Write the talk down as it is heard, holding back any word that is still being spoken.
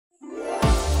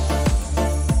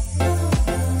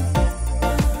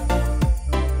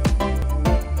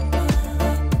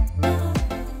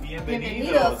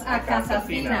Casa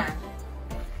Fina.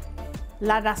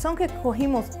 La razón que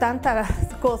cogimos tantas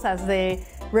cosas de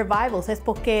Revivals es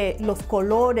porque los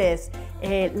colores,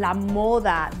 la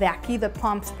moda de aquí de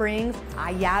Palm Springs,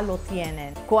 allá lo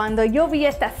tienen. Cuando yo vi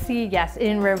estas sillas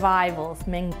en Revivals,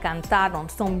 me encantaron.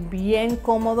 Son bien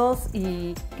cómodos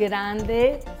y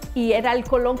grandes y era el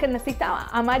color que necesitaba,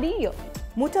 amarillo.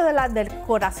 Muchas de las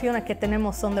decoraciones que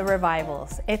tenemos son de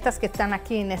Revivals. Estas que están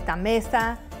aquí en esta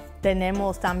mesa,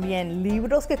 tenemos también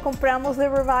libros que compramos de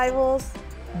Revivals,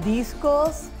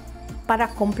 discos. Para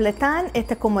completar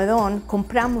este comedón,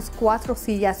 compramos 4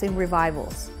 sillas en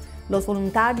Revivals. Los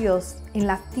voluntarios en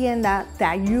la tienda te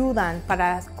ayudan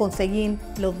para conseguir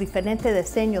los diferentes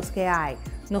diseños que hay.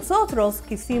 Nosotros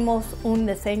quisimos un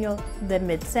diseño de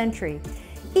mid-century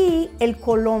y el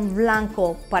color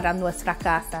blanco para nuestra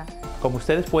casa. Como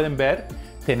ustedes pueden ver,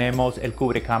 tenemos el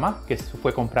cubrecama que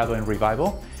fue comprado en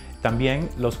Revival, también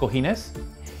los cojines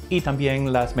y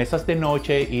también las mesas de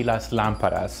noche y las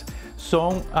lámparas.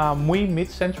 Son muy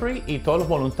mid-century y todos los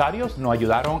voluntarios nos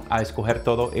ayudaron a escoger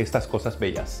todas estas cosas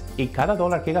bellas. Y cada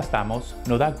dólar que gastamos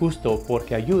nos da gusto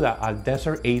porque ayuda al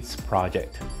Desert AIDS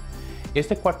Project.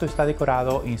 Este cuarto está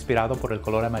decorado e inspirado por el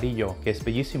color amarillo, que es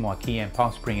bellísimo aquí en Palm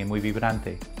Springs y muy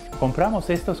vibrante. Compramos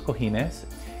estos cojines,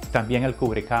 también el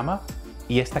cubrecama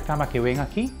y esta cama que ven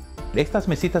aquí. Estas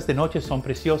mesitas de noche son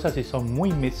preciosas y son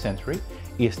muy mid-century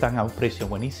y están a un precio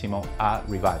buenísimo a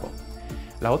Revival.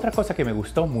 La otra cosa que me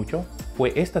gustó mucho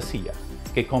fue esta silla,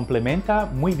 que complementa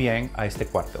muy bien a este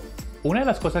cuarto. Una de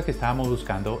las cosas que estábamos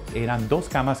buscando eran 2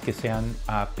 camas que sean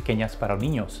pequeñas para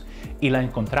niños y la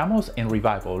encontramos en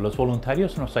Revival. Los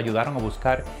voluntarios nos ayudaron a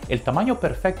buscar el tamaño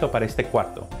perfecto para este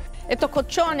cuarto. Estos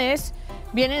colchones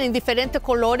vienen en diferentes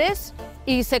colores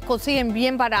y se consiguen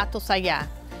bien baratos allá.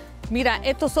 Mira,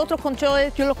 estos otros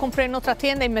colchones yo los compré en otra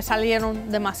tienda y me salieron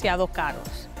demasiado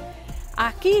caros.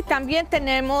 Aquí también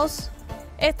tenemos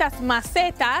estas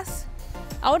macetas.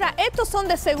 Ahora, estos son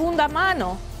de segunda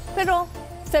mano, pero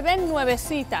se ven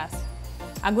nuevecitas.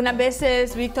 Algunas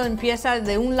veces Víctor empieza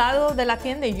de un lado de la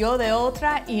tienda y yo de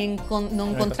otra y nos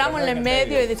encontramos en el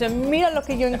medio y dice, mira lo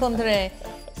que yo encontré.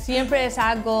 Siempre es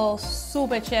algo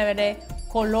súper chévere,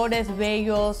 colores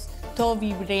bellos, todo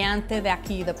vibrante de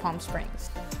aquí de Palm Springs.